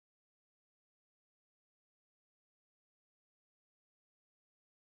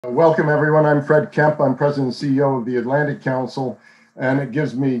Welcome, everyone. I'm Fred Kemp. I'm President and CEO of the Atlantic Council, and it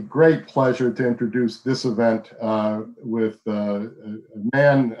gives me great pleasure to introduce this event with a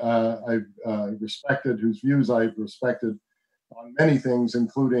man I've respected, whose views I've respected on many things,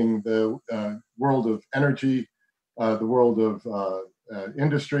 including the world of energy, the world of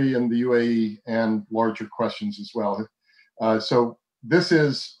industry in the UAE, and larger questions as well. So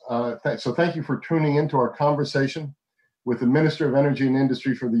thank you for tuning into our conversation with the Minister of Energy and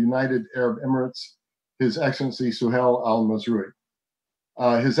Industry for the United Arab Emirates, His Excellency Suhail Al Mazrouei.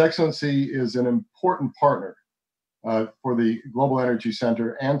 His Excellency is an important partner for the Global Energy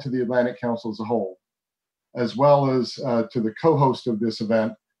Center and to the Atlantic Council as a whole, as well as to the co-host of this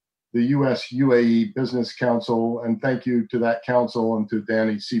event, the US-UAE Business Council, and thank you to that council and to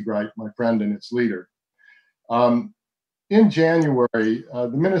Danny Seabright, my friend and its leader. In January,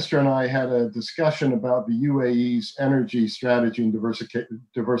 the minister and I had a discussion about the UAE's energy strategy and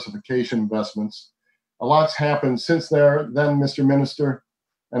diversification investments. A lot's happened since then, Mr. Minister,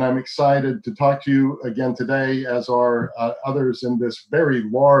 and I'm excited to talk to you again today, as are others in this very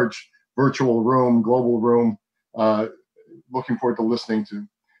large virtual room, global room, looking forward to listening to.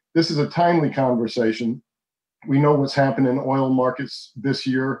 This is a timely conversation. We know what's happened in oil markets this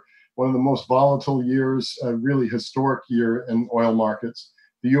year. One of the most volatile years, a really historic year in oil markets.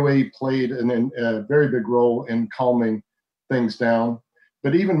 The UAE played a very big role in calming things down.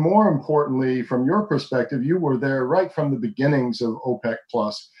 But even more importantly, from your perspective, you were there right from the beginnings of OPEC+.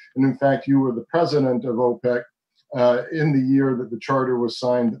 And in fact, you were the president of OPEC in the year that the charter was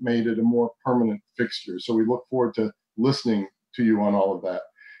signed that made it a more permanent fixture. So we look forward to listening to you on all of that.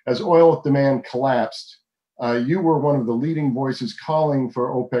 As oil demand collapsed, you were one of the leading voices calling for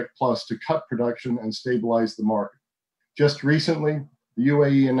OPEC Plus to cut production and stabilize the market. Just recently, the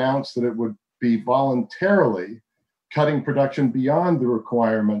UAE announced that it would be voluntarily cutting production beyond the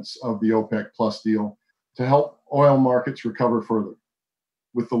requirements of the OPEC Plus deal to help oil markets recover further.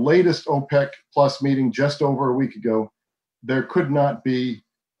 With the latest OPEC Plus meeting just over a week ago, there could not be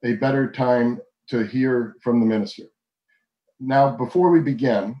a better time to hear from the minister. Now, before we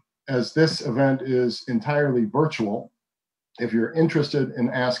begin, as this event is entirely virtual, if you're interested in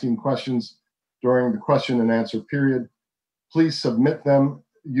asking questions during the question and answer period, please submit them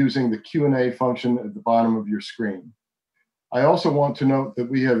using the Q&A function at the bottom of your screen. I also want to note that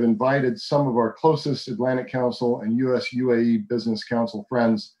we have invited some of our closest Atlantic Council and US-UAE Business Council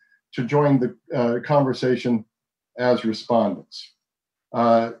friends to join the conversation as respondents.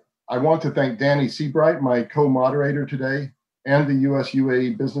 I want to thank Danny Seabright, my co-moderator today, and the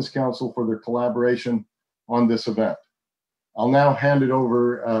US-UAE Business Council for their collaboration on this event. I'll now hand it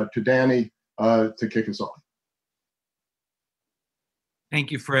over to Danny to kick us off.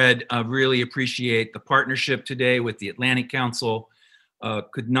 Thank you, Fred. I really appreciate the partnership today with the Atlantic Council.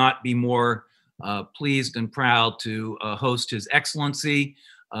 Could not be more pleased and proud to host His Excellency,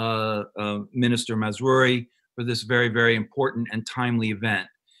 Minister Mazrouei, for this very, very important and timely event.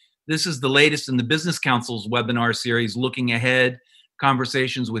 This is the latest in the Business Council's webinar series, Looking Ahead,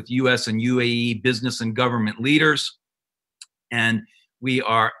 conversations with US and UAE business and government leaders. And we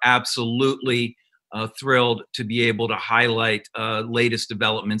are absolutely thrilled to be able to highlight latest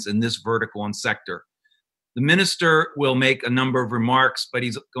developments in this vertical and sector. The minister will make a number of remarks, but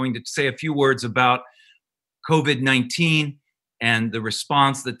he's going to say a few words about COVID-19 and the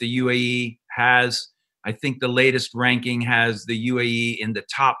response that the UAE has. I think the latest ranking has the UAE in the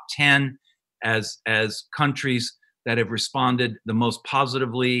top 10 as countries that have responded the most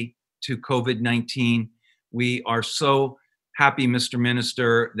positively to COVID-19. We are so happy, Mr.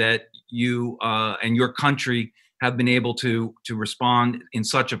 Minister, that you and your country have been able to respond in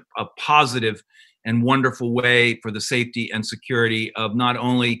such a positive and wonderful way for the safety and security of not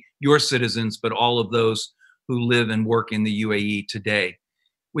only your citizens, but all of those who live and work in the UAE today.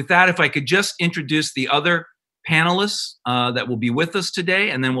 With that, if I could just introduce the other panelists that will be with us today,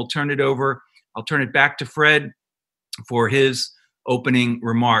 and then I'll turn it back to Fred for his opening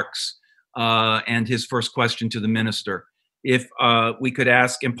remarks and his first question to the minister. If we could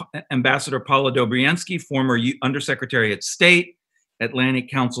ask Ambassador Paula Dobriansky, former Undersecretary of State, Atlantic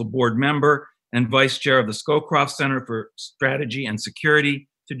Council board member, and Vice Chair of the Scowcroft Center for Strategy and Security,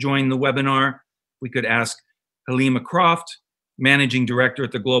 to join the webinar. We could ask Halima Croft, Managing Director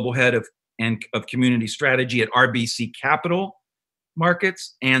at the Global Head of Community Strategy at RBC Capital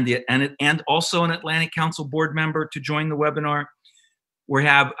Markets, and also an Atlantic Council board member, to join the webinar. We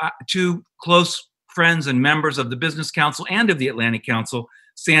have two close friends and members of the Business Council and of the Atlantic Council,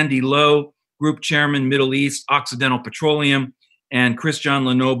 Sandy Lowe, Group Chairman, Middle East, Occidental Petroleum, and Christian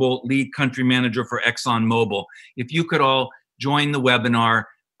Lenoble, Lead Country Manager for ExxonMobil. If you could all join the webinar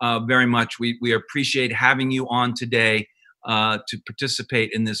very much. We appreciate having you on today to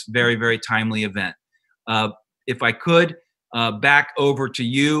participate in this very, very timely event. If I could, back over to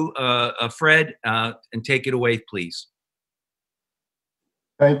you, Fred, and take it away, please.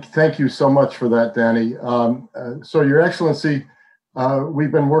 Thank you so much for that, Danny. So, Your Excellency,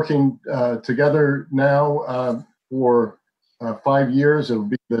 we've been working together now for 5 years. It'll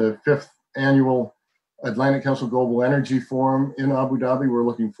be the 5th annual Atlantic Council Global Energy Forum in Abu Dhabi. We're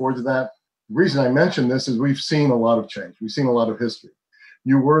looking forward to that. The reason I mention this is we've seen a lot of change. We've seen a lot of history.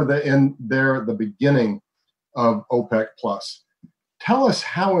 You were there at the beginning of OPEC Plus. Tell us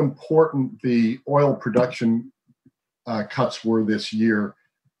how important the oil production cuts were this year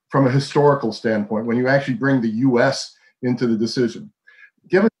from a historical standpoint, when you actually bring the U.S. into the decision.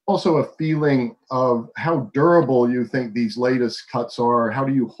 Give us also a feeling of how durable you think these latest cuts are. How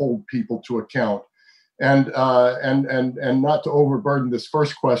do you hold people to account? And not to overburden this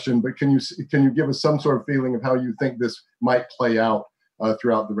first question, but can you give us some sort of feeling of how you think this might play out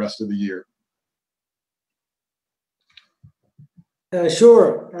throughout the rest of the year?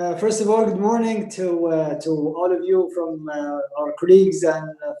 Sure. First of all, good morning to all of you from our colleagues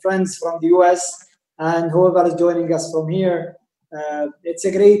and friends from the US and whoever is joining us from here. It's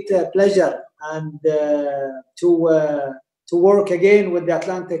a great pleasure and to work again with the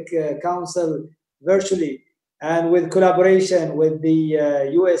Atlantic Council virtually and with collaboration with the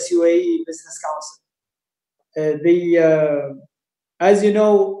US UAE Business Council. As you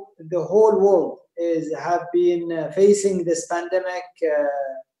know, the whole world have been facing this pandemic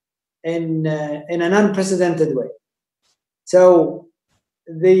in an unprecedented way. So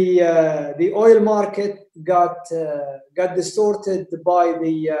the oil market got distorted by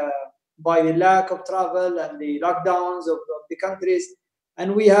the lack of travel and the lockdowns of the countries,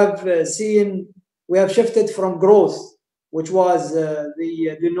 and we have shifted from growth, which was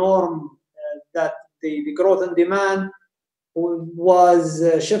the norm, that the growth in demand was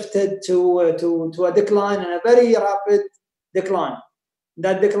shifted to a decline, and a very rapid decline.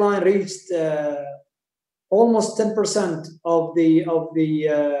 That decline reached almost 10% of the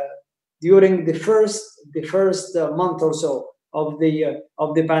during the first month or so of the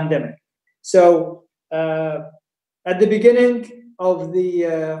pandemic. So at the beginning of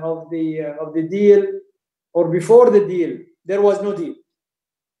the deal, or before the deal, there was no deal.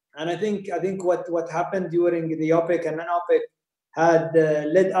 And I think what happened during the OPEC and non-OPEC had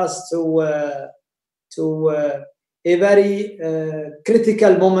led us to a very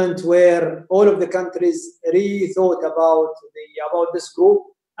critical moment where all of the countries rethought about this group,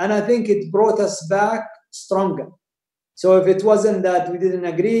 and I think it brought us back stronger. So if it wasn't that we didn't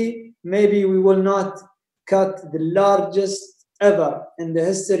agree, maybe we will not cut the largest ever in the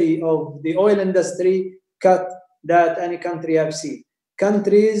history of the oil industry cut that any country have seen.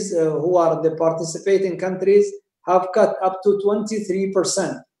 Countries who are the participating countries have cut up to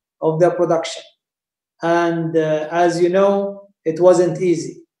 23% of their production. And as you know, it wasn't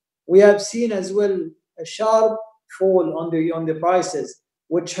easy. We have seen as well a sharp fall on the prices,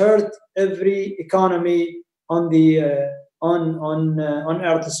 which hurt every economy on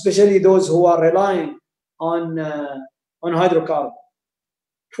earth, especially those who are relying on hydrocarbons.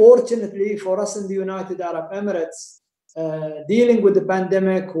 Fortunately for us in the United Arab Emirates, dealing with the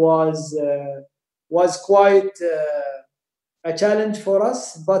pandemic was quite a challenge for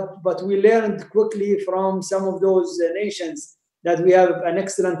us, but we learned quickly from some of those nations that we have an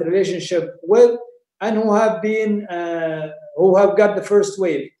excellent relationship with, and who have got the first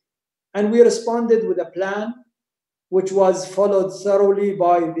wave, and we responded with a plan which was followed thoroughly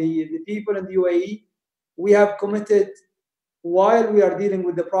by the people in the UAE. We have committed, while we are dealing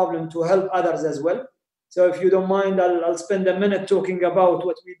with the problem, to help others as well. So if you don't mind, I'll spend a minute talking about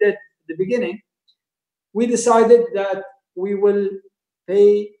what we did at the beginning. We decided that we will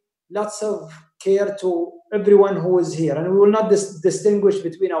pay lots of care to everyone who is here, and we will not distinguish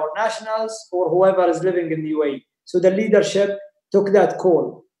between our nationals or whoever is living in the UAE. So the leadership took that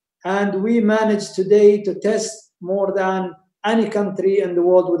call, and we managed today to test more than any country in the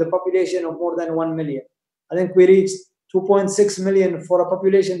world with a population of more than 1 million. I think we reached 2.6 million for a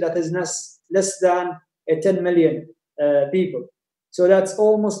population that is less than 10 million people. So that's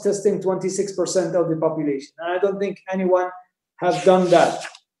almost testing 26% of the population. And I don't think anyone has done that.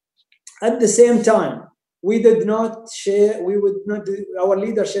 At the same time, our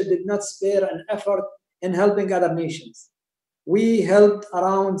leadership did not spare an effort in helping other nations. We helped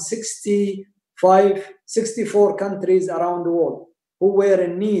around 64 countries around the world who were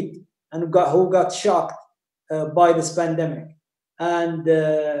in need and who got shocked by this pandemic. And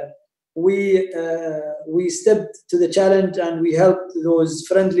we stepped to the challenge and we helped those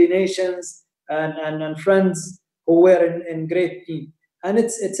friendly nations and friends who were in great need. And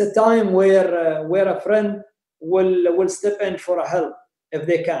it's a time where a friend will step in for a help if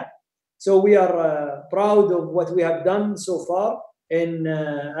they can. So we are proud of what we have done so far, and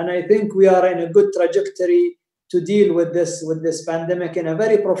I think we are in a good trajectory to deal with this pandemic in a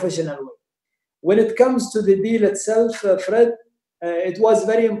very professional way. When it comes to the deal itself, Fred, it was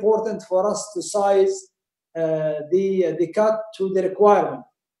very important for us to size the cut to the requirement,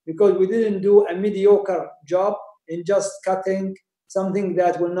 because we didn't do a mediocre job in just cutting something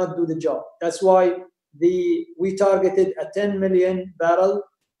that will not do the job. That's why we targeted a 10 million barrel,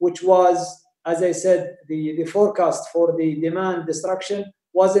 which was, as I said, the forecast for the demand destruction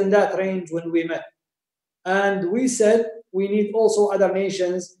was in that range when we met. And we said we need also other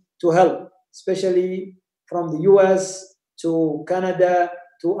nations to help, especially from the US to Canada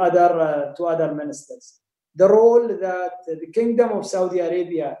to other ministers. The role that the Kingdom of Saudi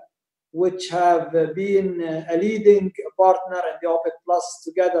Arabia, which have been a leading partner in the OPEC Plus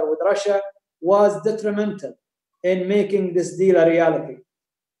together with Russia, was detrimental in making this deal a reality.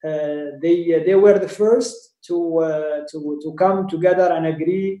 They were the first to come together and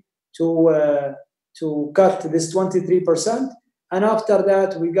agree to cut this 23%. And after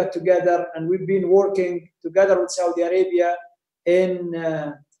that, we got together and we've been working together with Saudi Arabia in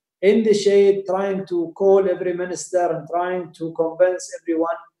the shade, trying to call every minister and trying to convince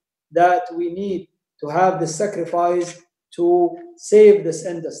everyone that we need to have the sacrifice to save this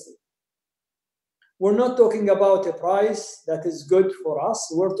industry. We're not talking about a price that is good for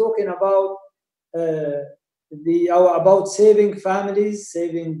us. We're talking about about saving families,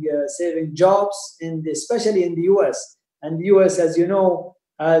 saving jobs, especially in the US. And the US, as you know,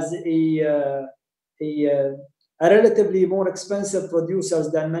 as a relatively more expensive producers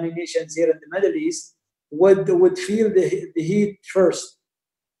than many nations here in the Middle East, would feel the heat first.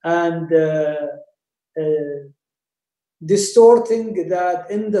 And distorting that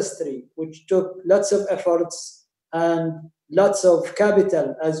industry, which took lots of efforts and lots of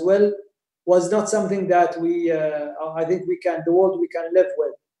capital as well, was not something that I think the world we can live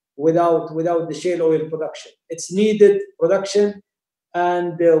with without the shale oil production. It's needed production,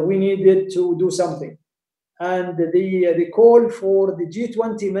 and we needed to do something. And the call for the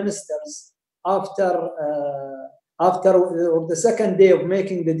G20 ministers after the second day of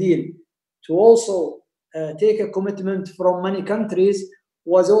making the deal to also take a commitment from many countries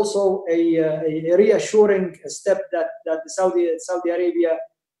was also a reassuring step that the Saudi Arabia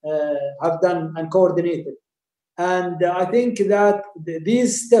have done and coordinated. And I think that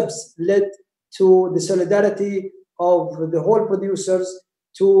these steps led to the solidarity of the whole producers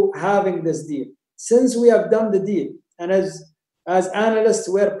to having this deal. Since we have done the deal, and as analysts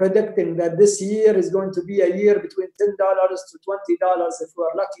were predicting that this year is going to be a year between $10 to $20 if we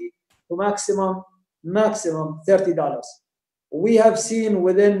are lucky, to maximum $30. We have seen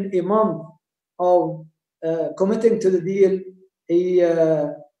within a month of committing to the deal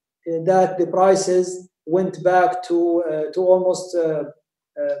that the prices went back to almost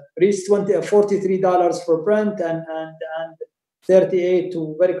reached $43 for Brent and 38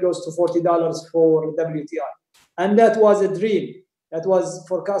 to very close to $40 for WTI. And that was a dream that was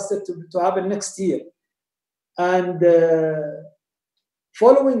forecasted to happen next year. And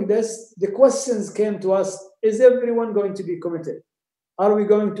following this, the questions came to us: is everyone going to be committed? Are we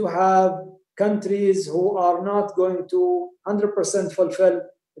going to have countries who are not going to 100% fulfill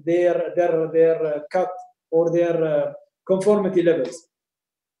their cut or their conformity levels?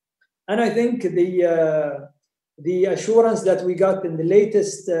 And I think the assurance that we got in the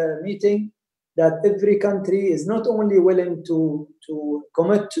latest meeting, that every country is not only willing to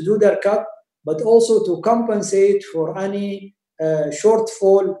commit to do their cut, but also to compensate for any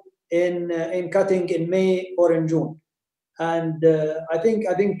shortfall in cutting in May or in June. And I think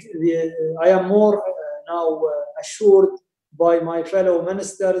I am more now assured by my fellow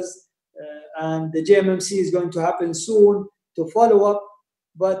ministers, and the JMMC is going to happen soon to follow up.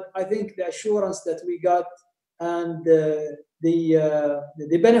 But I think the assurance that we got and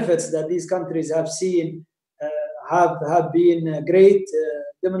the benefits that these countries have seen have been a great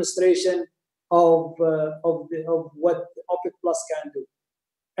demonstration of what OPEC Plus can do.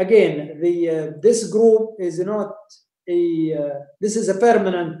 Again, this group is not this is a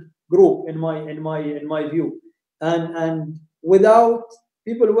permanent group in my view, and without,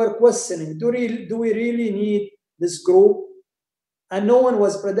 people were questioning, do we really need this group? And no one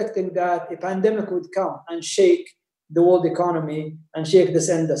was predicting that a pandemic would come and shake the world economy and shake this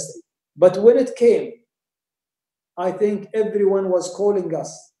industry. But when it came, I think everyone was calling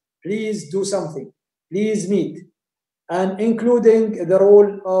us please do something, please meet, and including the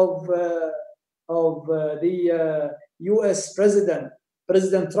role of the U.S. President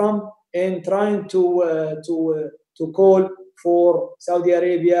Trump, in trying to call for Saudi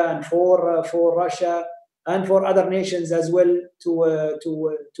Arabia and for Russia and for other nations as well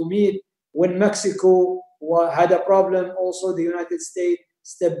to meet. When Mexico had a problem, also the United States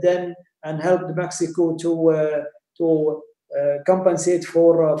stepped in and helped Mexico to compensate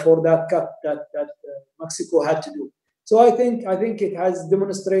for that cut that Mexico had to do. So I think it has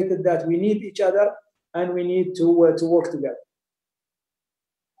demonstrated that we need each other and we need to work together.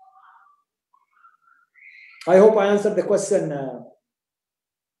 I hope I answered the question.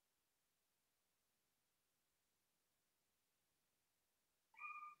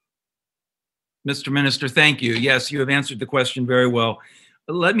 Mr. Minister, thank you. Yes, you have answered the question very well.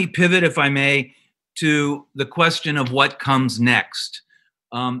 Let me pivot, if I may, to the question of what comes next.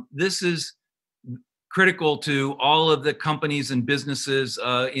 This is critical to all of the companies and businesses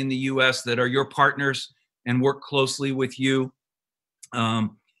in the U.S. that are your partners and work closely with you.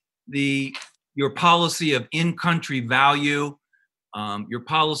 Your policy of in-country value, your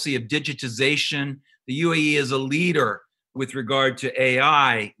policy of digitization. The UAE is a leader with regard to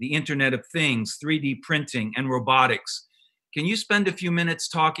AI, the Internet of Things, 3D printing, and robotics. Can you spend a few minutes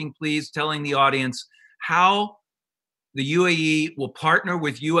talking, please, telling the audience how the UAE will partner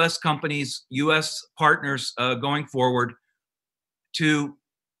with U.S. companies, U.S. partners going forward to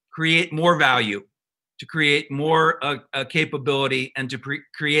create more value, to create more capability, and to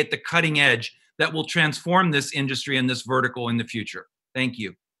create the cutting edge that will transform this industry and this vertical in the future? Thank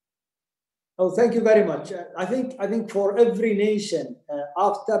you. Oh, thank you very much. I think for every nation,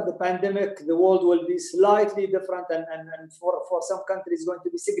 after the pandemic, the world will be slightly different, and for some countries, going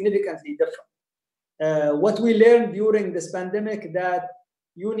to be significantly different. What we learned during this pandemic, that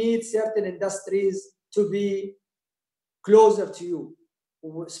you need certain industries to be closer to you,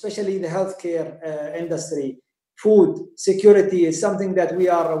 especially the healthcare industry. Food security is something that we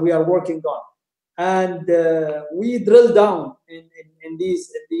are working on, and we drill down in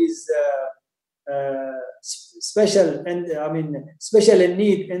these special in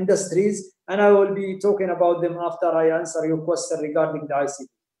need industries, and I will be talking about them after I answer your question regarding the ICV.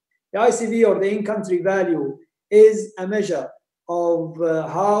 The ICV, or the in-country value, is a measure of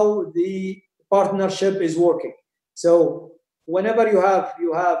how the partnership is working. So whenever you have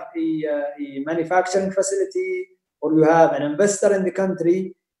a manufacturing facility, or you have an investor in the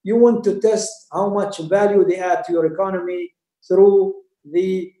country, you want to test how much value they add to your economy through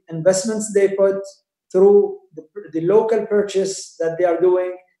the investments they put, through the local purchase that they are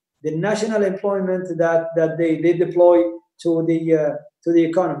doing, the national employment that they deploy to the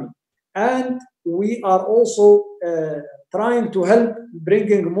economy. And we are also trying to help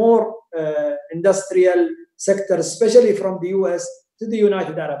bringing more industrial sectors, especially from the US, to the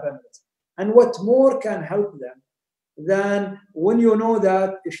United Arab Emirates. And what more can help them than when you know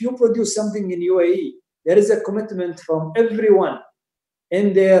that if you produce something in UAE, there is a commitment from everyone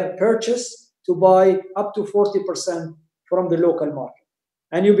in their purchase to buy up to 40% from the local market,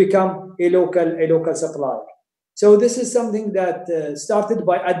 and you become a local supplier. So this is something that started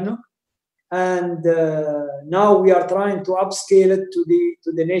by ADNOC, and now we are trying to upscale it to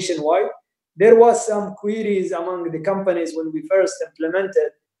the nationwide. There was some queries among the companies when we first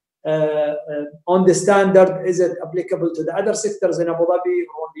implemented on the standard. Is it applicable to the other sectors in Abu Dhabi,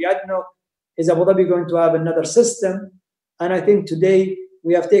 or the ADNOC? Is Abu Dhabi going to have another system? And I think today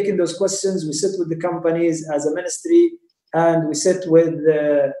we have taken those questions. We sit with the companies as a ministry, and we sit with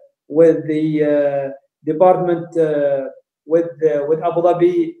the department, with Abu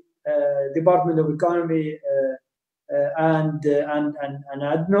Dhabi Department of Economy and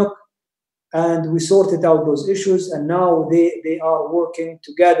ADNOC, and we sorted out those issues. And now they are working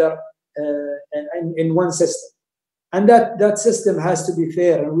together in one system. And that system has to be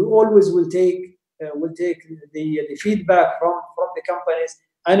fair, and we always will take the feedback from the companies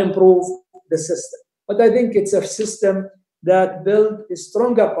and improve the system. But I think it's a system that builds a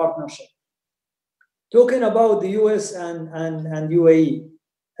stronger partnership. Talking about the US and UAE,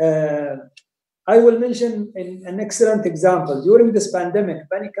 I will mention an excellent example. During this pandemic,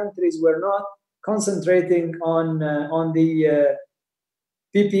 many countries were not concentrating on the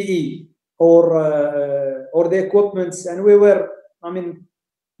PPE or the equipments, and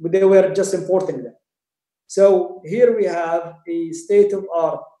they were just importing them. So here we have a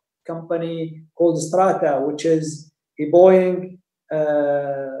state-of-art company called Strata, which is a Boeing,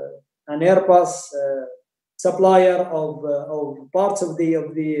 an Airbus supplier of parts of the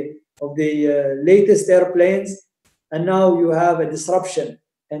latest airplanes. And now you have a disruption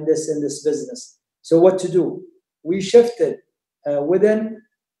in this business. So what to do? We shifted within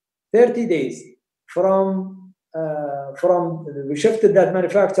 30 days we shifted that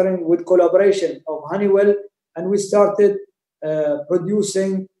manufacturing with collaboration of Honeywell, and we started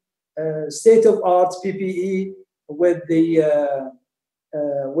producing state-of-art PPE with the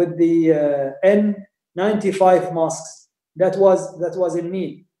N95 masks that was in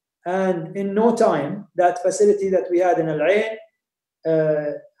need. And in no time, that facility that we had in Al Ain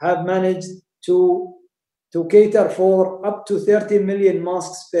have managed to cater for up to 30 million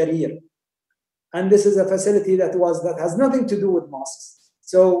masks per year. And this is a facility that has nothing to do with masks.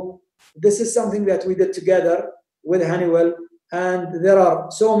 So this is something that we did together with Honeywell, and there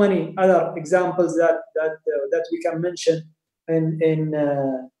are so many other examples that we can mention in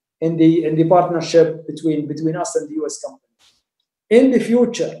the partnership between us and the US company. In the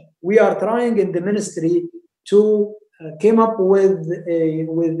future, we are trying in the ministry to came up with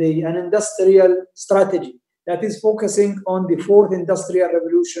an industrial strategy that is focusing on the fourth industrial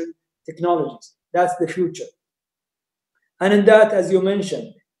revolution technologies. That's the future. And in that, as you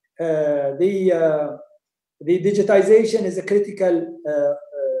mentioned, the digitization is a critical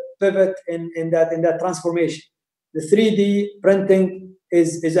pivot in that transformation. The 3D printing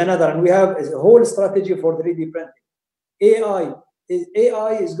is another, and we have a whole strategy for 3D printing.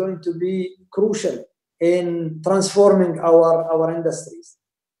 AI is going to be crucial in transforming our industries.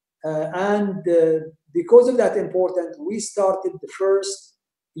 Because of that importance, we started the first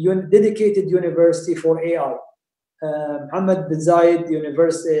dedicated university for AI, Mohammed bin Zayed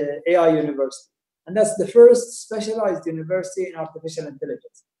University, AI University. And that's the first specialized university in artificial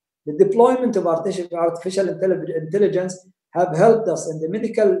intelligence. The deployment of artificial intelligence have helped us in the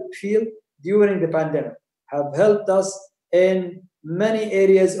medical field during the pandemic, have helped us in many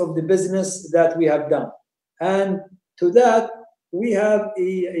areas of the business that we have done. And to that, we have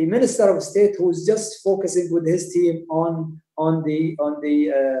a Minister of State who's just focusing with his team on the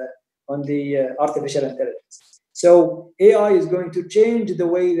artificial intelligence. So AI is going to change the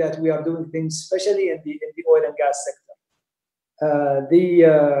way that we are doing things, especially in the oil and gas sector.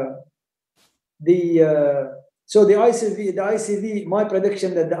 So the ICV, my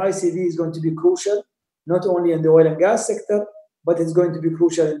prediction that the ICV is going to be crucial, not only in the oil and gas sector, but it's going to be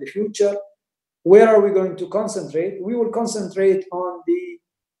crucial in the future. Where are we going to concentrate? We will concentrate on the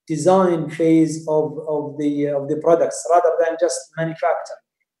design phase of the products rather than just manufacturing.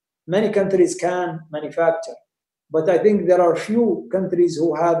 Many countries can manufacture, but I think there are few countries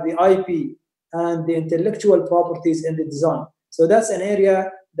who have the IP and the intellectual properties in the design. So that's an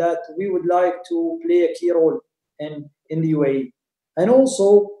area that we would like to play a key role in the UAE. And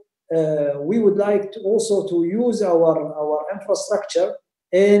also, we would like to use our infrastructure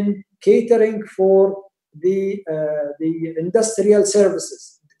in catering for the industrial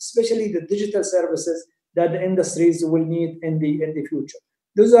services, especially the digital services that the industries will need in the future.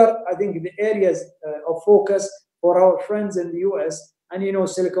 Those are, I think, the areas of focus for our friends in the US, and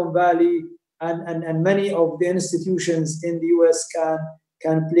Silicon Valley and many of the institutions in the US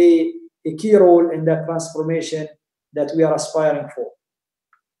can play a key role in that transformation that we are aspiring for.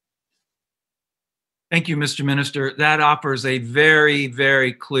 Thank you, Mr. Minister. That offers a very,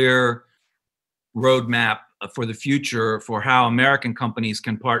 very clear roadmap for the future for how American companies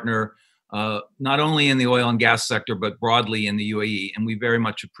can partner not only in the oil and gas sector, but broadly in the UAE. And we very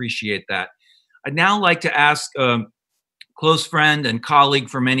much appreciate that. I'd now like to ask a close friend and colleague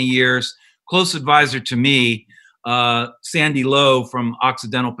for many years, close advisor to me, Sandy Lowe from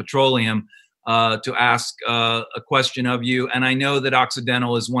Occidental Petroleum, to ask a question of you. And I know that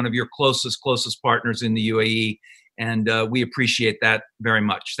Occidental is one of your closest partners in the UAE, and we appreciate that very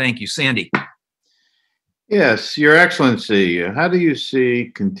much. Thank you. Sandy. Yes, Your Excellency, how do you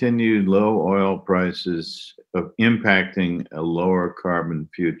see continued low oil prices impacting a lower carbon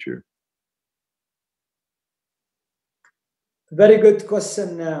future? Very good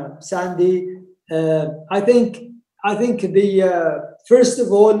question, Sandy. I think first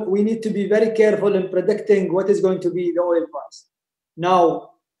of all, we need to be very careful in predicting what is going to be the oil price.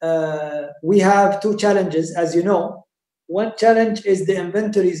 Now, we have two challenges, as you know. One challenge is the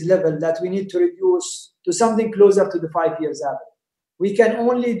inventories level that we need to reduce to something closer to the 5 years average. We can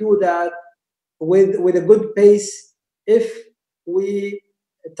only do that with a good pace if we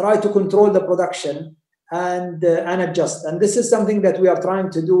try to control the production and adjust. And this is something that we are trying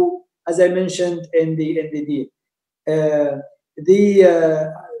to do, as I mentioned in the deal.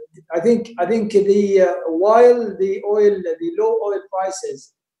 I think while the low oil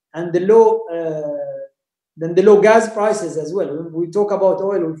prices and the low gas prices as well. When we talk about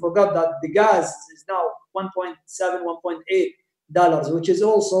oil, we forgot that the gas is now 1.7, 1.8 which is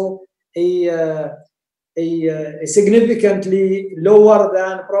also a significantly lower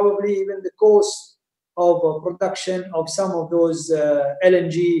than probably even the cost of production of some of those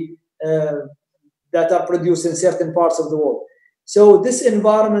LNG that are produced in certain parts of the world. So this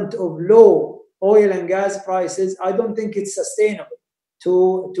environment of low oil and gas prices, I don't think it's sustainable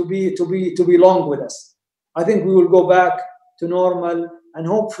to be long with us. I think we will go back to normal, and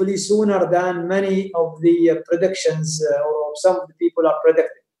hopefully sooner than many of the predictions or some of the people are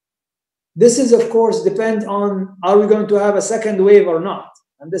predicting. This is, of course, depend on, are we going to have a second wave or not?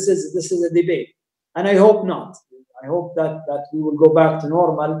 And this is a debate. And I hope not. I hope that we will go back to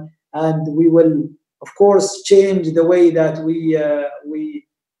normal, and we will, of course, change the way that we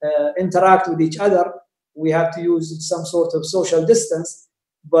interact with each other. We have to use some sort of social distance,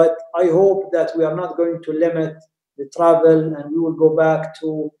 but I hope that we are not going to limit the travel, and we will go back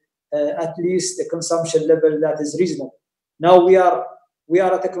to at least the consumption level that is reasonable. Now we are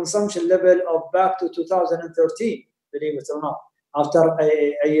at a consumption level of back to 2013, believe it or not, after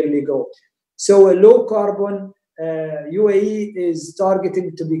a yearly ago. So a low carbon, UAE is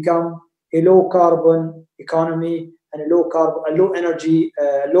targeting to become a low carbon economy and a low carbon energy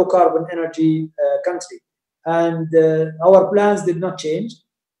country. And our plans did not change.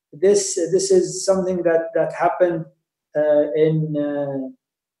 This is something that happened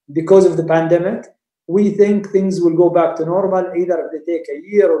because of the pandemic. We think things will go back to normal, either if they take a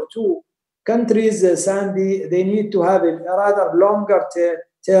year or two. Countries, Sandy, they need to have a rather longer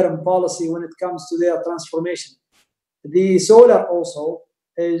term policy when it comes to their transformation. The solar also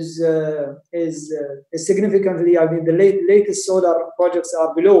is significantly, I mean, the latest solar projects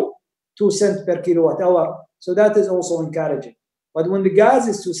are below 2 cents per kilowatt hour. So that is also encouraging. But when the gas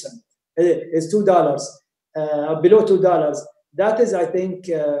is 2 cents, is $2, below $2, that is, I think,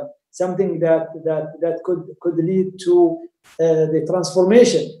 something that could lead to the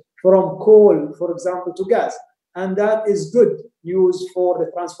transformation from coal, for example, to gas. And that is good news for the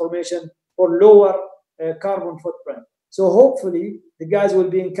transformation for lower carbon footprint. So hopefully the guys will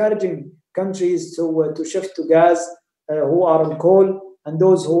be encouraging countries to shift to gas who are on coal, and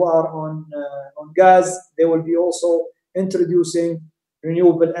those who are on gas, they will be also introducing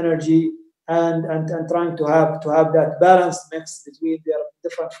renewable energy and trying to have that balanced mix between their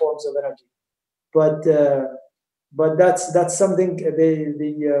different forms of energy. But that's something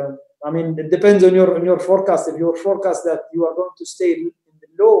I mean, it depends on your forecast. If your forecast that you are going to stay in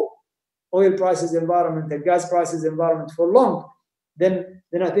the low oil prices environment and gas prices environment for long, then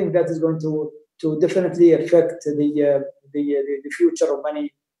I think that is going to definitely affect the future of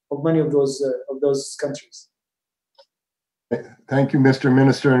many of those countries. Thank you, Mr.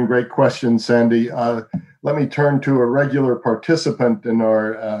 Minister, and great question, Sandy. Let me turn to a regular participant in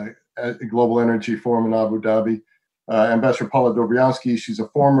our Global Energy Forum in Abu Dhabi, Ambassador Paula Dobriansky. She's a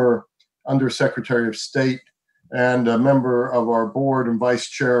former Undersecretary of State and a member of our board and vice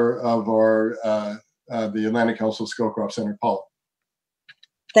chair of the Atlantic Council Scowcroft Center. Paula.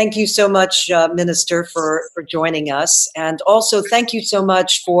 Thank you so much, Minister, for joining us. And also thank you so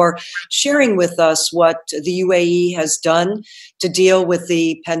much for sharing with us what the UAE has done to deal with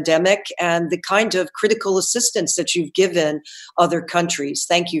the pandemic and the kind of critical assistance that you've given other countries.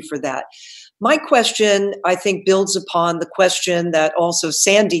 Thank you for that. My question, I think, builds upon the question that also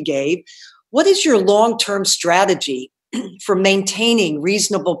Sandy gave. What is your long-term strategy for maintaining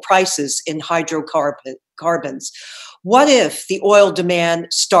reasonable prices in hydrocarbons? What if the oil demand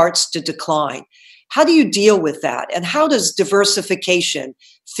starts to decline? How do you deal with that? And how does diversification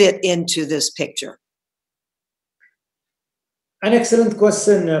fit into this picture? An excellent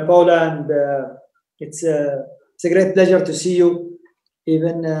question, Paula, and it's a great pleasure to see you,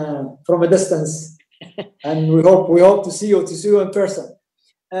 even from a distance. And we hope to see you in person.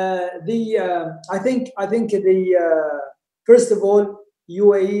 I think first of all,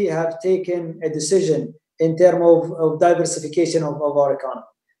 UAE have taken a decision in terms of diversification of our economy.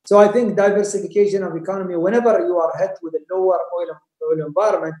 So I think diversification of economy, whenever you are hit with a lower oil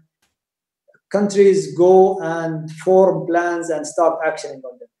environment, countries go and form plans and start actioning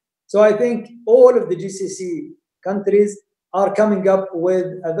on them. So I think all of the GCC countries are coming up with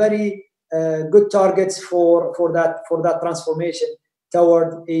a very good targets for that transformation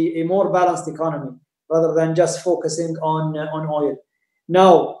toward a more balanced economy rather than just focusing on oil.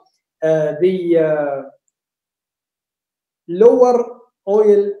 Now, the lower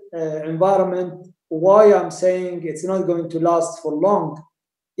oil environment, why I'm saying it's not going to last for long,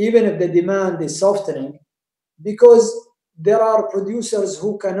 even if the demand is softening, because there are producers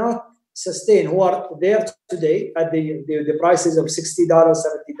who cannot sustain, who are there today at the prices of $60,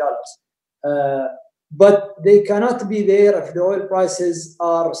 $70. but they cannot be there if the oil prices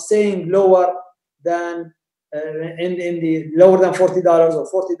are staying lower than in the lower than $40 or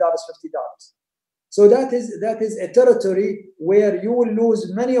 $40, $50. So that is a territory where you will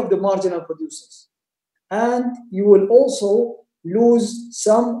lose many of the marginal producers, and you will also lose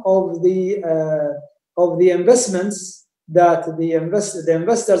some of the investments that the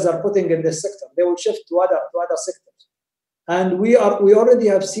investors are putting in this sector. They will shift to other sectors, and we already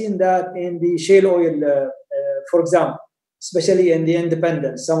have seen that in the shale oil, for example, especially in the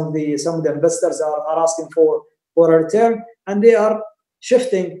independents. Some of the investors are asking for a return, and they are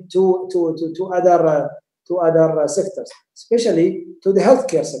shifting to other sectors, especially to the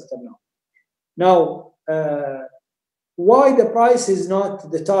healthcare sector now. Now, why the price is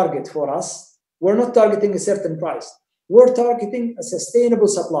not the target for us? We're not targeting a certain price. We're targeting a sustainable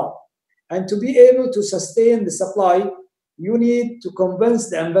supply. And to be able to sustain the supply, you need to convince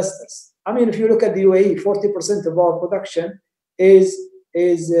the investors. I mean, if you look at the UAE, 40% of our production is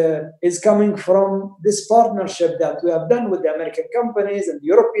coming from this partnership that we have done with the American companies and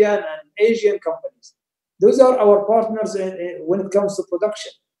European and Asian companies. Those are our partners when it comes to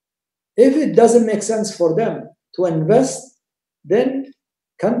production. If it doesn't make sense for them to invest, then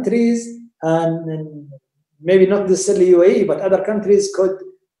countries and maybe not necessarily UAE, but other countries could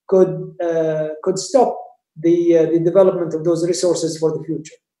stop the development of those resources for the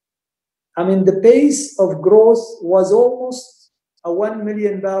future. I mean, the pace of growth was almost a 1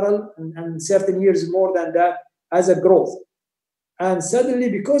 million barrel, and certain years more than that as a growth. And suddenly,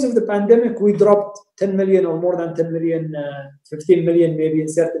 because of the pandemic, we dropped 10 million or more than 10 million, 15 million maybe in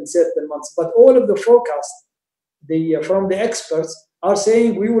certain months. But all of the forecasts from the experts are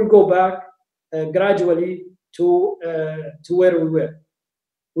saying we will go back gradually to where we were.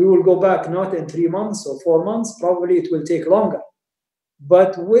 We will go back not in 3 months or 4 months, probably it will take longer.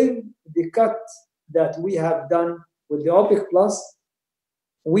 But with the cut that we have done with the OPEC Plus,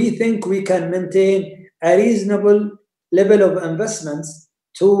 we think we can maintain a reasonable level of investments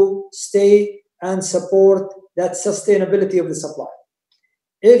to stay and support that sustainability of the supply.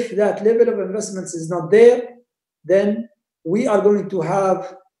 If that level of investments is not there, then we are going to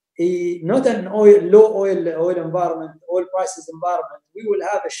have not an low oil environment, oil prices environment. We will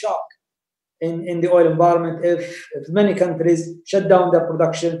have a shock in the oil environment if many countries shut down their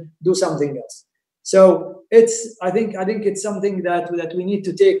production, do something else. So I think it's something that we need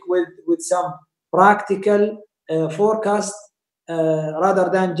to take with some practical forecast rather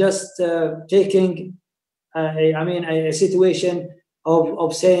than just taking a situation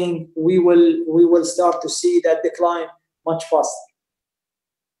of saying we will start to see that decline much faster.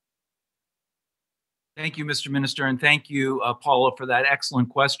 Thank you, Mr. Minister, and thank you, Paula, for that excellent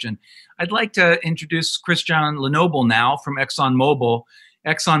question. I'd like to introduce Christian Lenoble now from ExxonMobil.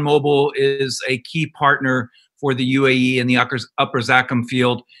 ExxonMobil is a key partner for the UAE in the Upper Zakum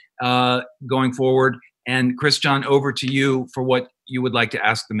field going forward. And Christian, over to you for what you would like to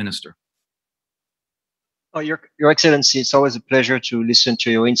ask the minister. Oh, Your Excellency, it's always a pleasure to listen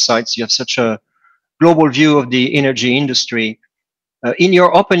to your insights. You have such a global view of the energy industry. In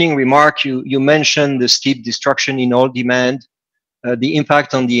your opening remark, you mentioned the steep destruction in oil demand, the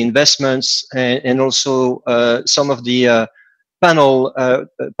impact on the investments, and also some of the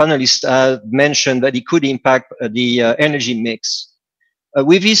panelists have mentioned that it could impact the energy mix.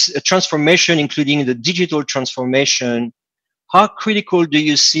 With this transformation, including the digital transformation, how critical do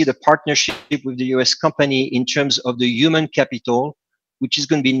you see the partnership with the US company in terms of the human capital, which is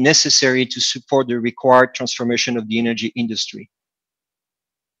going to be necessary to support the required transformation of the energy industry?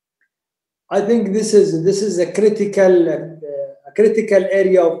 I think this is a critical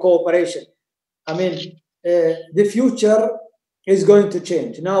area of cooperation. I mean, the future is going to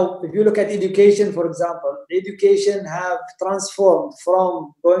change. Now, if you look at education, for example, education have transformed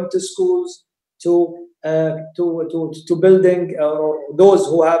from going to schools to building, or those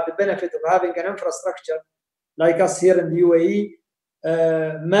who have the benefit of having an infrastructure like us here in the UAE,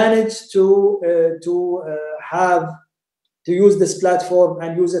 managed to use this platform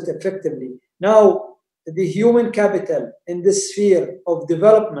and use it effectively. Now, the human capital in this sphere of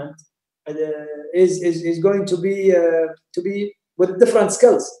development is going to be with different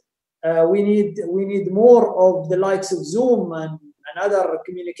skills. We need more of the likes of Zoom and other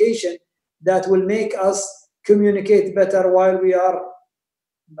communication that will make us communicate better while we are,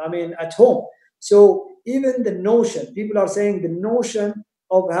 at home. So even the notion, people are saying the notion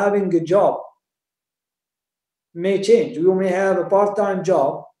of having a job may change. You may have a part-time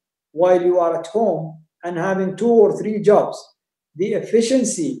job while you are at home and having 2 or 3 jobs. The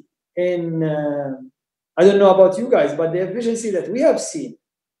efficiency in, I don't know about you guys, but the efficiency that we have seen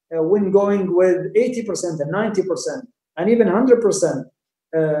when going with 80% and 90% and even 100%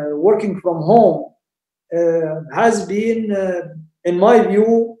 working from home has been, in my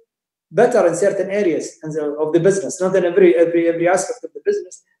view, better in certain areas of the business, not in every aspect of the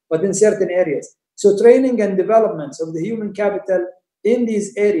business, but in certain areas. So training and development of the human capital in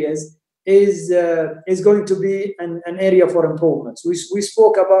these areas is going to be an area for improvements. We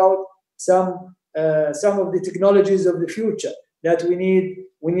spoke about some of the technologies of the future that we need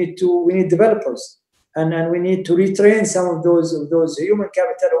developers, and we need to retrain some of those human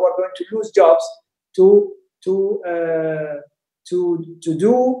capital who are going to lose jobs to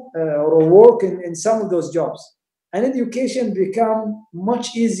do or work in some of those jobs. And education become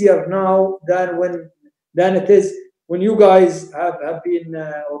much easier now than it is when you guys have been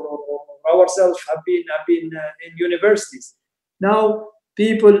or ourselves have been in universities. Now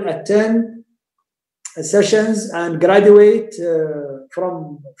people attend sessions and graduate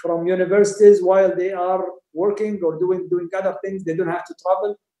from universities while they are working or doing other things. They don't have to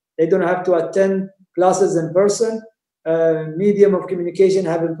travel. They don't have to attend classes in person. Medium of communication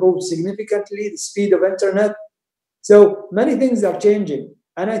have improved significantly. The speed of internet. So many things are changing.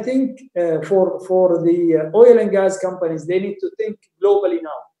 And I think for the oil and gas companies, they need to think globally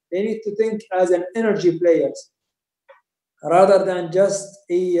now. They need to think as an energy players rather than just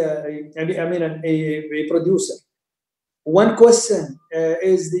a producer. One question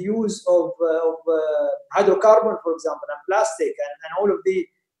is the use of hydrocarbon, for example, and plastic, and all of the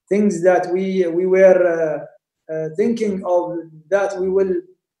things that we were thinking of that we will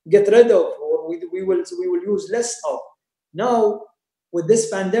get rid of or we will use less of. Now, with this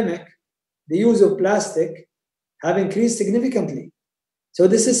pandemic, the use of plastic have increased significantly. So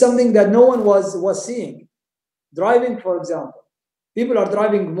this is something that no one was seeing. Driving, for example, people are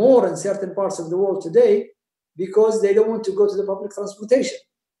driving more in certain parts of the world today because they don't want to go to the public transportation.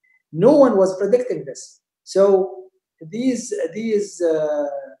 No one was predicting this. So this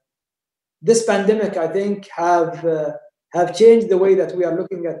pandemic, I think, have changed the way that we are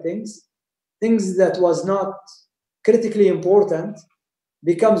looking at things. Things that was not critically important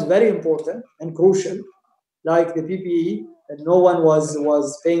becomes very important and crucial, like the PPE, that no one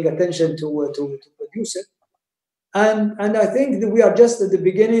was paying attention to produce it. And I think that we are just at the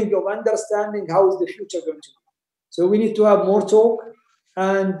beginning of understanding how is the future going to be. So we need to have more talk,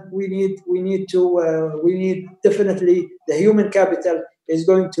 and we need definitely the human capital is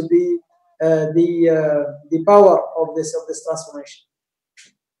going to be the power of this transformation.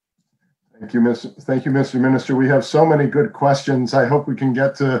 Thank you, Mr. Minister. We have so many good questions. I hope we can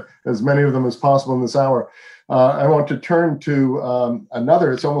get to as many of them as possible in this hour. I want to turn to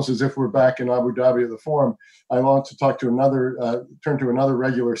another. It's almost as if we're back in Abu Dhabi at the forum. I want to talk to turn to another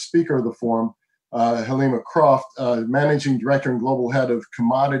regular speaker of the forum, Halima Croft, Managing Director and Global Head of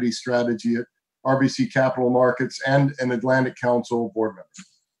Commodity Strategy at RBC Capital Markets and an Atlantic Council board member.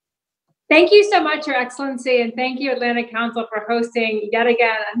 Thank you so much, Your Excellency, and thank you, Atlantic Council, for hosting yet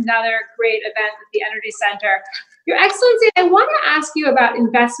again another great event at the Energy Center. Your Excellency, I want to ask you about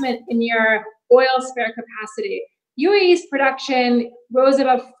investment in your oil spare capacity. UAE's production rose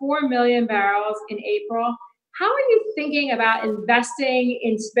above 4 million barrels in April. How are you thinking about investing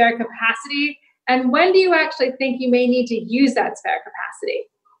in spare capacity, and when do you actually think you may need to use that spare capacity?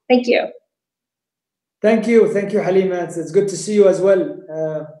 Thank you. Thank you, Halima. It's good to see you as well.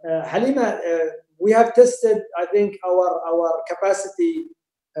 Halima, we have tested, I think, our capacity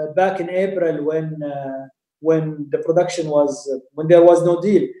back in April when the production when there was no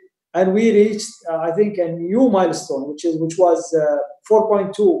deal, and we reached, I think, a new milestone, which was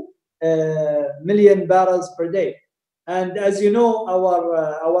 4.2 million barrels per day. And as you know,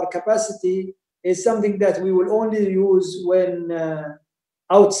 our capacity is something that we will only use when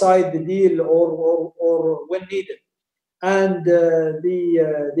outside the deal or when needed. And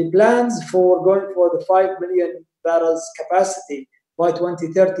the plans for going for the 5 million barrels capacity by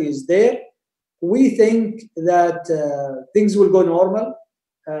 2030 is there. We think that things will go normal.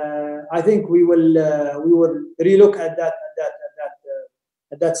 I think we will relook at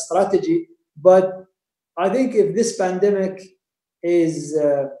that strategy. But I think if this pandemic is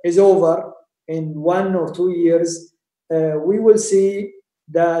over in 1 or 2 years, we will see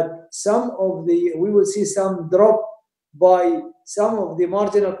that we will see some drop by some of the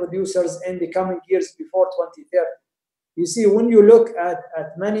marginal producers in the coming years before 2030. You see, when you look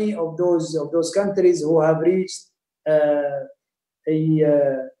at many of those countries who have reached a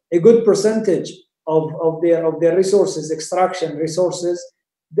good percentage of their resources, extraction resources,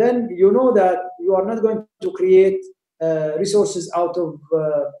 then you know that you are not going to create resources out of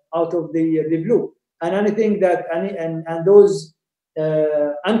the blue. And anything that those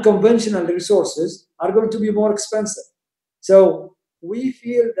unconventional resources are going to be more expensive. So we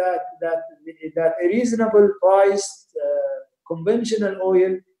feel that a reasonable priced conventional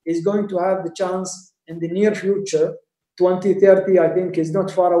oil is going to have the chance in the near future. 2030, I think, is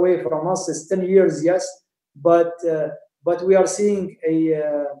not far away from us. It's 10 years, yes, but we are seeing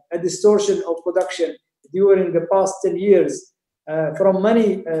a distortion of production during the past 10 years from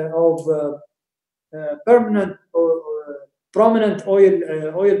many of permanent or prominent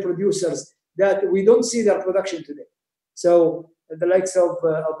oil producers that we don't see their production today. So the likes of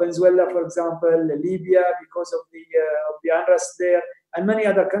Venezuela, for example, Libya, because of the unrest there, and many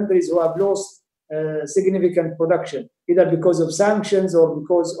other countries who have lost significant production, either because of sanctions or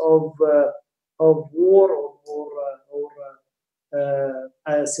because of war or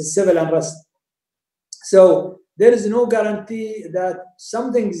civil unrest. So there is no guarantee that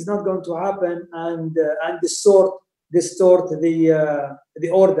something is not going to happen and distort the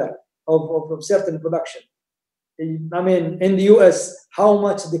order of certain production. I mean, in the US, how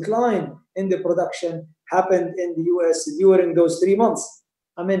much decline in the production happened in the US during those 3 months?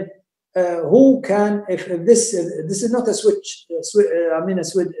 I mean, who can, if this is not a switch,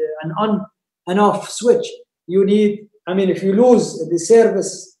 an on and off switch. You need, I mean, if you lose the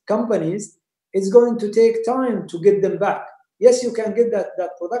service companies, it's going to take time to get them back. Yes, you can get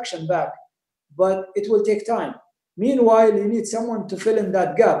that production back, but it will take time. Meanwhile, you need someone to fill in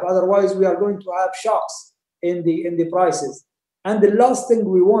that gap. Otherwise, we are going to have shocks in the prices. And the last thing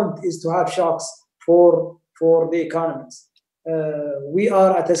we want is to have shocks for the economies. We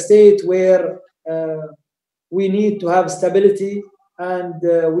are at a state where we need to have stability, and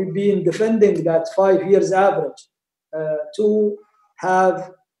we've been defending that 5 years average to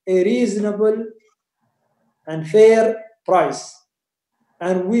have a reasonable and fair price.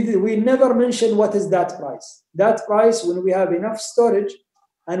 And we never mention what is that price. That price, when we have enough storage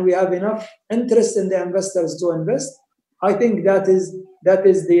and we have enough interest in the investors to invest, I think that is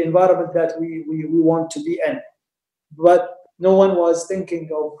the environment that we want to be in. But no one was thinking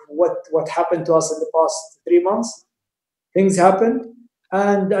of what happened to us in the past 3 months. Things happened,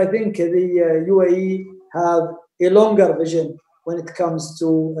 and I think the UAE have a longer vision when it comes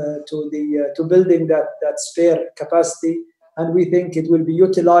to building that spare capacity, and we think it will be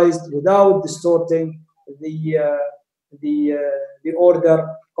utilized without distorting the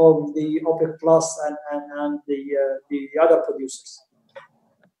order of the OPEC Plus and the other producers.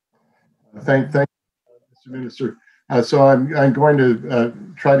 Thank you, Mr. Minister. So I'm going to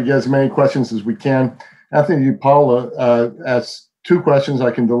try to get as many questions as we can. Anthony Paula asked 2 questions.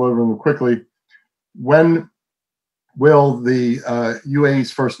 I can deliver them quickly. When will the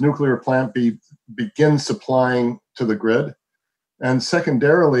UAE's first nuclear plant begin supplying to the grid? And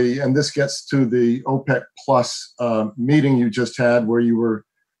secondarily, and this gets to the OPEC Plus meeting you just had, where you were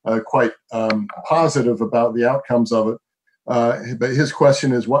quite positive about the outcomes of it. But his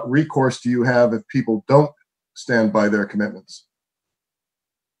question is, what recourse do you have if people don't stand by their commitments?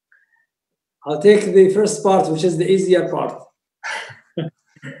 I'll take the first part, which is the easier part.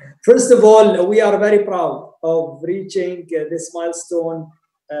 First of all, we are very proud of reaching this milestone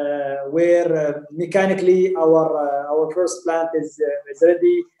where mechanically our first plant is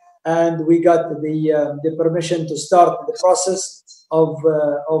ready, and we got the permission to start the process of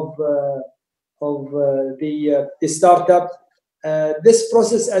the startup. This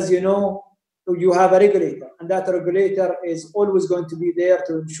process, as you know, you have a regulator, and that regulator is always going to be there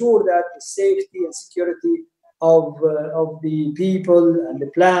to ensure that the safety and security of the people and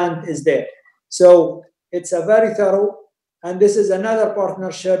the plant is there. So it's a very thorough, and this is another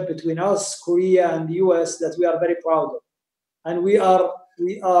partnership between us, Korea, and the US that we are very proud of. And we are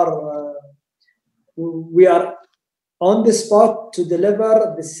on the spot to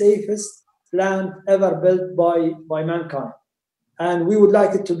deliver the safest plant ever built by mankind. And we would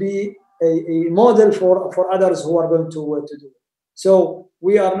like it to be a model for others who are going to do it. So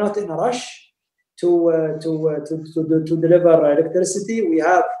we are not in a rush to deliver electricity. We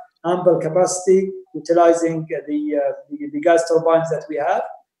have ample capacity utilizing the gas turbines that we have,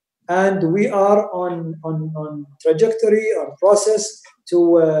 and we are on trajectory, on process to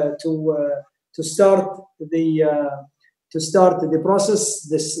start the process.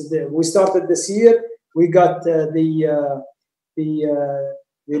 We started this year. We got the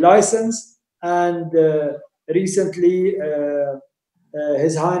license, and recently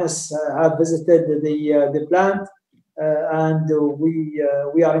His Highness have visited the plant, and we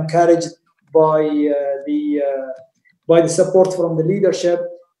are encouraged by the support from the leadership.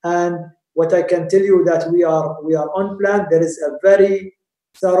 And what I can tell you that we are on plan. There is a very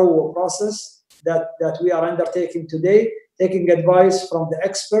thorough process that we are undertaking today, taking advice from the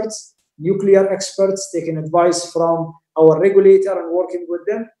experts, nuclear experts, taking advice from our regulator and working with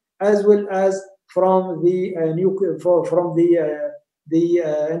them, as well as from the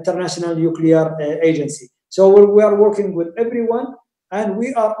International Nuclear Agency. So we are working with everyone, and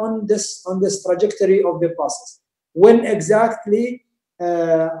we are on this trajectory of the process. When exactly,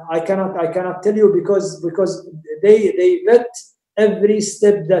 I cannot tell you because they vet every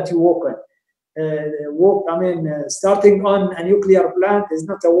step that you walk on. Starting on a nuclear plant is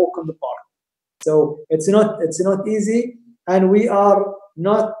not a walk in the park. So it's not easy, and we are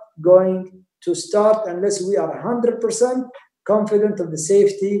not going to start unless we are 100% confident of the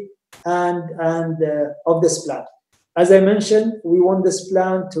safety and of this plant. As I mentioned, we want this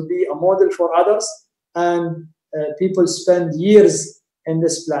plant to be a model for others, and people spend years in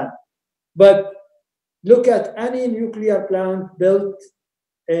this plant. But look at any nuclear plant built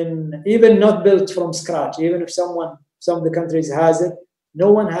even not built from scratch, even if some of the countries has it,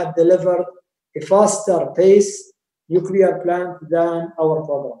 no one had delivered a faster pace nuclear plant than our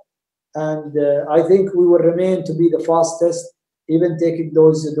program. And I think we will remain to be the fastest, even taking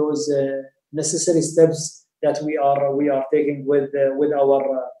those necessary steps that we are taking with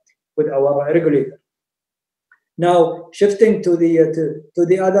our regulator. Now, shifting to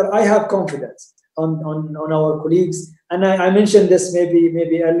the other, I have confidence on our colleagues, and I mentioned this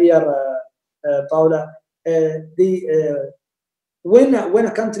maybe earlier, Paula. When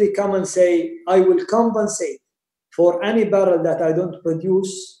a country come and say, I will compensate for any barrel that I don't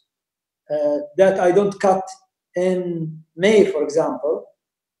produce, that I don't cut in May, for example,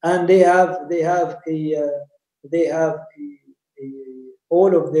 and they have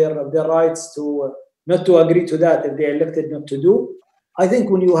all of their rights to not to agree to that if they elected not to do. I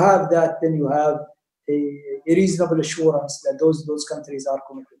think when you have that, then you have a reasonable assurance that those countries are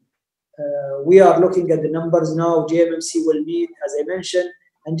committed. We are looking at the numbers now. JMMC will meet, as I mentioned,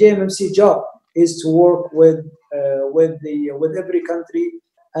 and JMMC job is to work with every country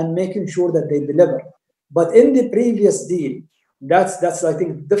and making sure that they deliver. But in the previous deal, that's I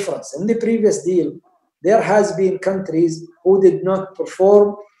think the difference. In the previous deal, there has been countries who did not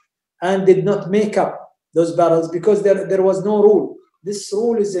perform and did not make up those barrels because there was no rule. This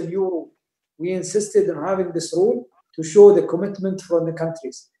rule is a new rule. We insisted on having this rule to show the commitment from the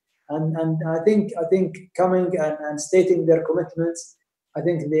countries. And I think coming and stating their commitments, I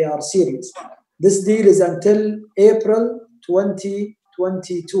think they are serious. This deal is until April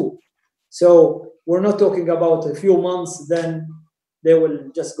 2022. So we're not talking about a few months, then they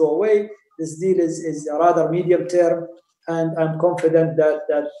will just go away. This deal is a rather medium term, and I'm confident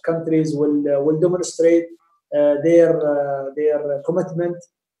that countries will demonstrate their commitment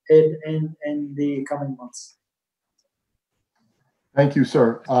in the coming months. Thank you,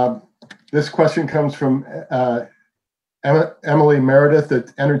 sir. This question comes from Emily Meredith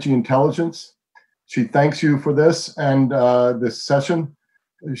at Energy Intelligence. She thanks you for this and this session.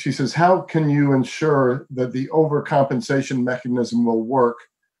 She says, how can you ensure that the overcompensation mechanism will work?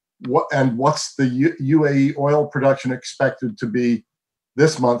 What's the UAE oil production expected to be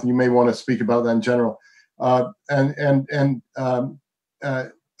this month? You may want to speak about that in general.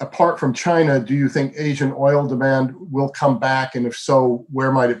 Apart from China, do you think Asian oil demand will come back? And if so,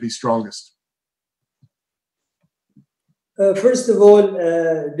 where might it be strongest? First of all,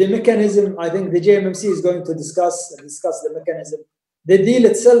 the mechanism, I think the JMMC is going to discuss the mechanism. The deal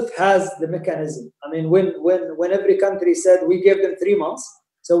itself has the mechanism. I mean, when every country said, we gave them 3 months.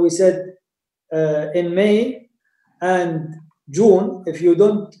 So we said in May and June, if you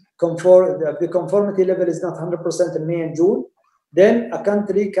don't conform, the conformity level is not 100% in May and June, then a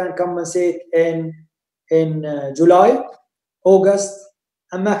country can compensate in July, August,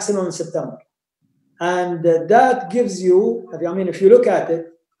 and maximum in September. And that gives you, I mean, if you look at it,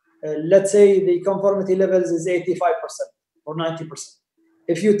 let's say the conformity levels is 85% or 90%.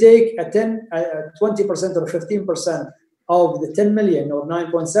 If you take a 20% or 15% of the 10 million or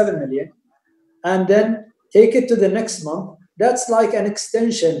 9.7 million, and then take it to the next month, that's like an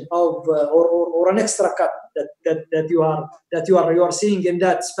extension of or an extra cut that you are seeing in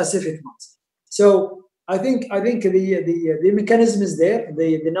that specific month. So I think the mechanism is there.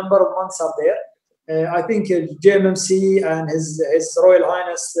 The number of months are there. I think JMMC and His Royal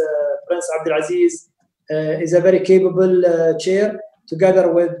Highness Prince Abdulaziz is a very capable chair,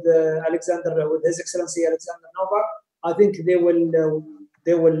 together with with His Excellency Alexander Novak. I think they will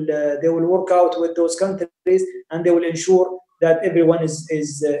work out with those countries, and they will ensure that everyone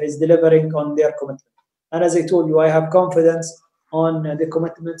is delivering on their commitment. And as I told you, I have confidence on the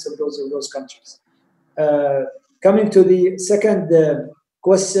commitments of those countries. Coming to the second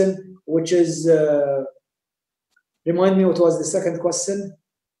question, which is Remind me what was the second question,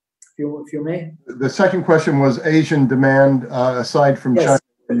 if you may. The second question was Asian demand aside from Yes. China,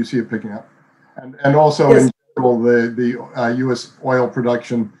 where you see it picking up, and also Yes. in general the U.S. oil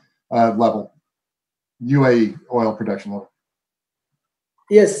production level, UAE oil production level.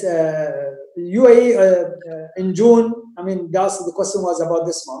 Yes, UAE in June. I mean, the question was about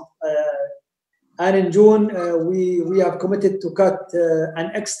this month, and in June we have committed to cut an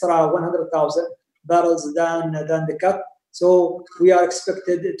extra 100,000 barrels than the cut. So we are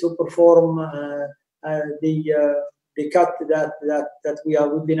expected to perform the cut that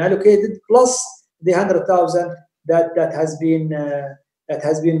we've been allocated, plus the 100,000 that has been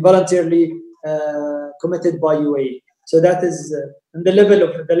voluntarily committed by UAE. So that is the level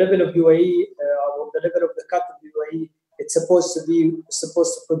of UAE, or the level of the cut of UAE. It's supposed to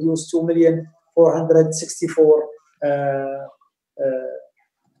produce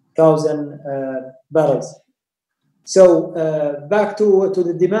 2,464,000 barrels. So back to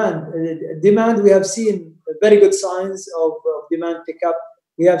the demand. Demand, we have seen very good signs of demand pickup.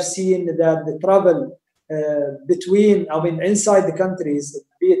 We have seen that the travel inside the countries,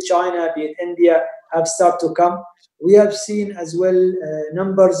 be it China, be it India, have started to come. We have seen as well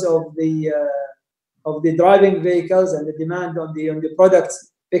numbers of the driving vehicles and the demand on the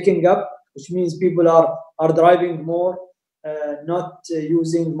products picking up, which means people are driving more, not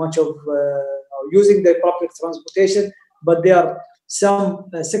using much of using the public transportation, but there are some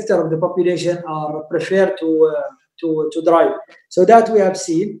sector of the population are prefer to drive. So that we have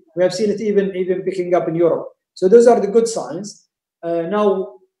seen. We have seen it even picking up in Europe. So those are the good signs.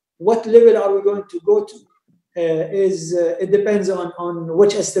 Now, what level are we going to go to? It depends on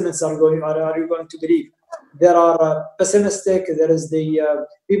which estimates are you going to believe. There are pessimistic. There is the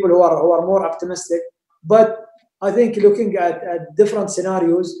people who are more optimistic. But I think looking at different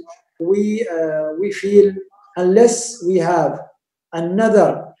scenarios, we feel unless we have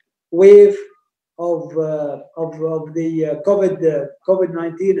another wave of the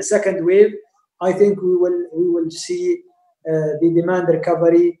COVID-19, a second wave, I think we will see the demand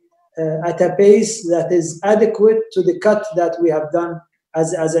recovery at a pace that is adequate to the cut that we have done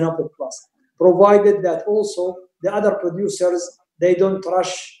as an OPEC plus, provided that also the other producers, they don't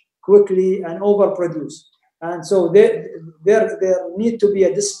rush quickly and overproduce. And so there need to be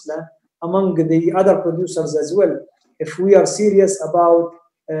a discipline among the other producers as well, if we are serious about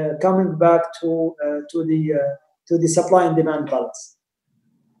coming back to the supply and demand balance.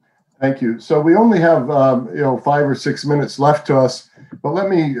 Thank you. So we only have 5 or 6 minutes left to us, but let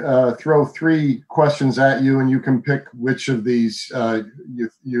me throw 3 questions at you, and you can pick which of these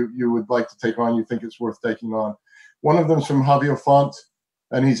you would like to take on. You think it's worth taking on. One of them is from Javier Font,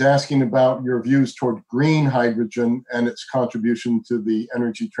 and he's asking about your views toward green hydrogen and its contribution to the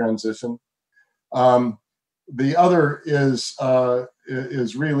energy transition. The other is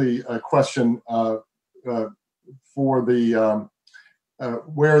really a question for the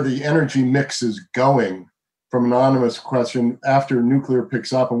where the energy mix is going, from an anonymous question, after nuclear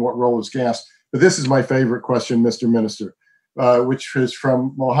picks up and what role is gas. But this is my favorite question, Mr. Minister, which is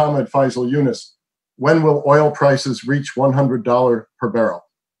from Mohammed Faisal Yunus. When will oil prices reach $100 per barrel?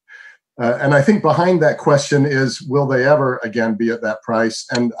 And I think behind that question is, will they ever again be at that price?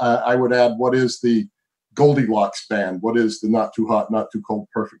 And I would add, what is the Goldilocks band? What is the not too hot, not too cold,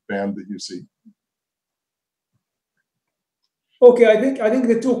 perfect band that you see? Okay, I think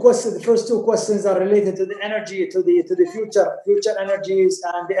the first 2 questions are related to the energy, to the future energies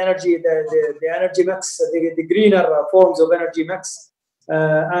and the energy, the energy mix, the greener forms of energy mix.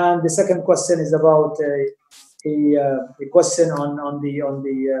 And the second question is about a question on the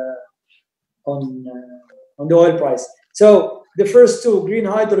oil price. So the first 2, green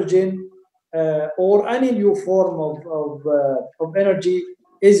hydrogen or any new form of energy,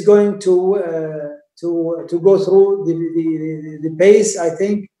 is going to go through the pace, I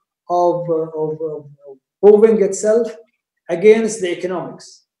think, of proving itself against the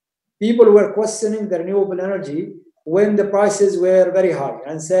economics. People were questioning the renewable energy when the prices were very high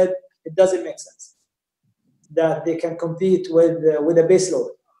and said it doesn't make sense that they can compete with a base load.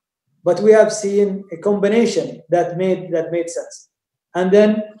 But we have seen a combination that made sense, and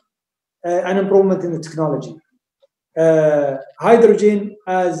then an improvement in the technology. Hydrogen,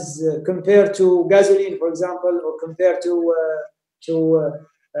 as compared to gasoline, for example, or compared to a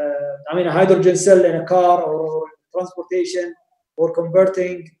hydrogen cell in a car or transportation, or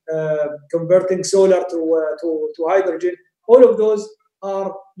converting solar to hydrogen, all of those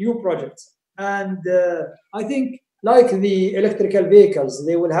are new projects. And I think, like the electrical vehicles,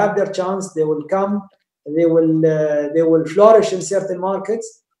 they will have their chance. They will come. They will flourish in certain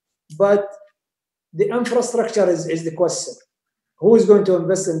markets, but the infrastructure is the question. Who is going to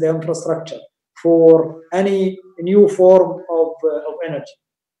invest in the infrastructure for any new form of energy?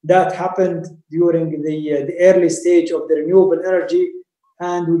 That happened during the early stage of the renewable energy,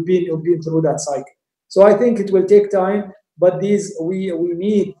 and we've been through that cycle. So I think it will take time, but we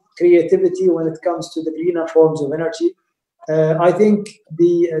need creativity when it comes to the greener forms of energy. I think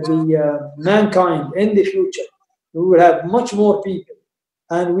the mankind in the future, we will have much more people,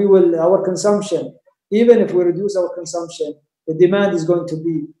 and our consumption, even if we reduce our consumption, the demand is going to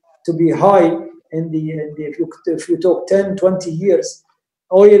be high if you talk 10, 20 years.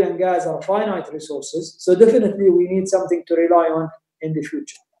 Oil and gas are finite resources, so definitely we need something to rely on in the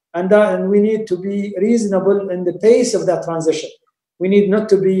future. And we need to be reasonable in the pace of that transition. We need not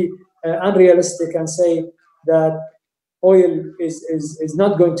to be unrealistic and say that oil is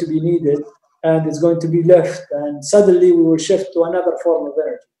not going to be needed and it's going to be left, and suddenly we will shift to another form of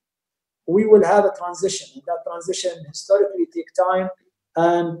energy. We will have a transition, and that transition historically take time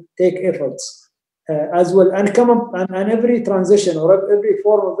and take efforts as well, and come up, and every transition or every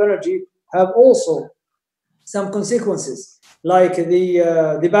form of energy have also some consequences, like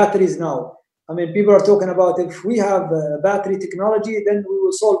the batteries now. I mean, people are talking about if we have battery technology, then we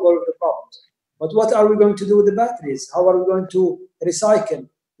will solve all of the problems. But what are we going to do with the batteries? How are we going to recycle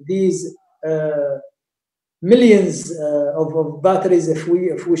these millions of batteries if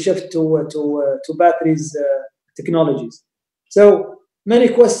we shift to batteries technologies? So many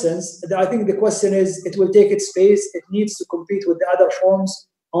questions. I think the question is, it will take its pace. It needs to compete with the other forms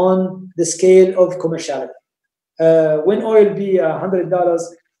on the scale of commerciality. When oil be $100,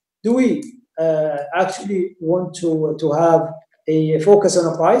 do we actually want to have a focus on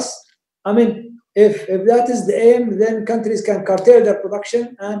a price? I mean, if that is the aim, then countries can curtail their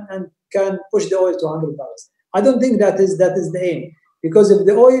production and can push the oil to $100. I don't think that is the aim, because if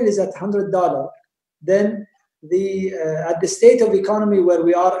the oil is at $100, then at the state of economy where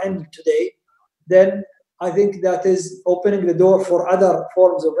we are in today, then I think that is opening the door for other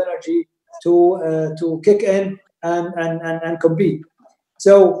forms of energy to kick in and compete.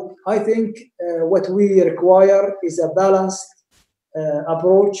 So I think what we require is a balanced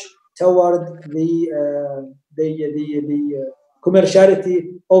approach toward the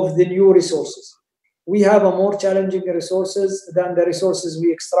commerciality of the new resources. We have a more challenging resources than the resources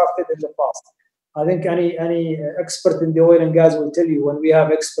we extracted in the past. I think any expert in the oil and gas will tell you, when we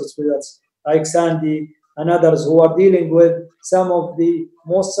have experts with us, like Sandy and others, who are dealing with some of the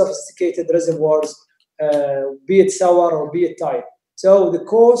most sophisticated reservoirs, be it sour or be it tight. So the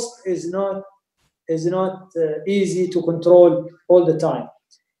cost is not easy to control all the time.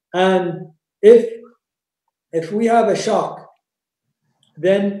 And if we have a shock,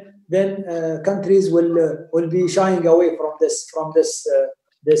 then countries will be shying away from this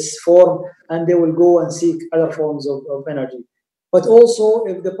form, and they will go and seek other forms of energy. But also,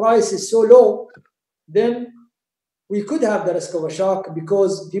 if the price is so low, then we could have the risk of a shock,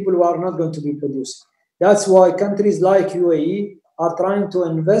 because people are not going to be producing. That's why countries like UAE are trying to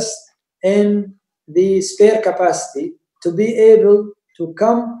invest in the spare capacity to be able to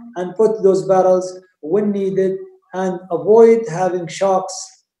come and put those barrels when needed and avoid having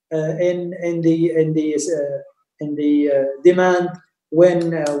shocks in the demand when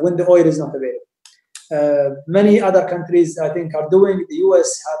the oil is not available. Many other countries, I think, are doing. The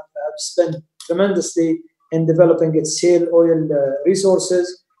US have spent tremendously in developing its shale oil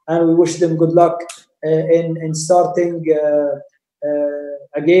resources, and we wish them good luck in starting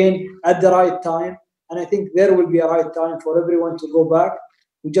again at the right time. And I think there will be a right time for everyone to go back.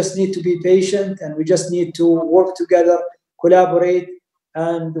 We just need to be patient, and we just need to work together, collaborate,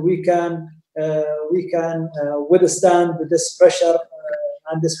 and we can withstand this pressure,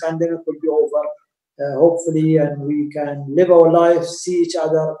 and this pandemic will be over, hopefully, and we can live our lives, see each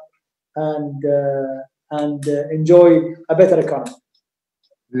other, and enjoy a better economy.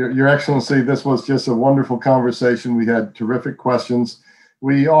 Your Excellency, this was just a wonderful conversation. We had terrific questions.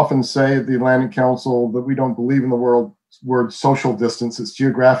 We often say at the Atlantic Council that we don't believe in the word social distance. It's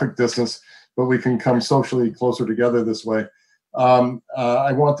geographic distance, but we can come socially closer together this way.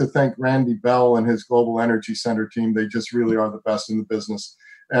 I want to thank Randy Bell and his Global Energy Center team. They just really are the best in the business.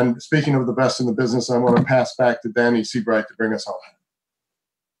 And speaking of the best in the business, I want to pass back to Danny Seabright to bring us home.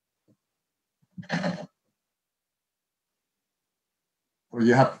 Or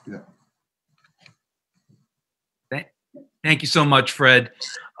you have, yeah. Thank you so much, Fred.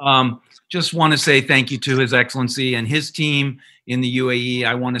 Just want to say thank you to His Excellency and his team in the UAE.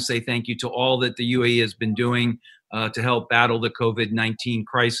 I want to say thank you to all that the UAE has been doing to help battle the COVID-19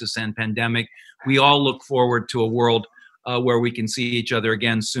 crisis and pandemic. We all look forward to a world where we can see each other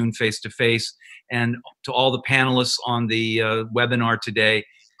again soon face to face. and to all the panelists on the webinar today.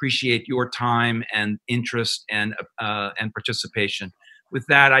 Appreciate your time and interest and participation. With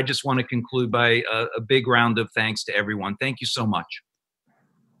that, I just want to conclude by a big round of thanks to everyone. Thank you so much.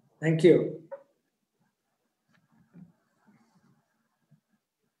 Thank you.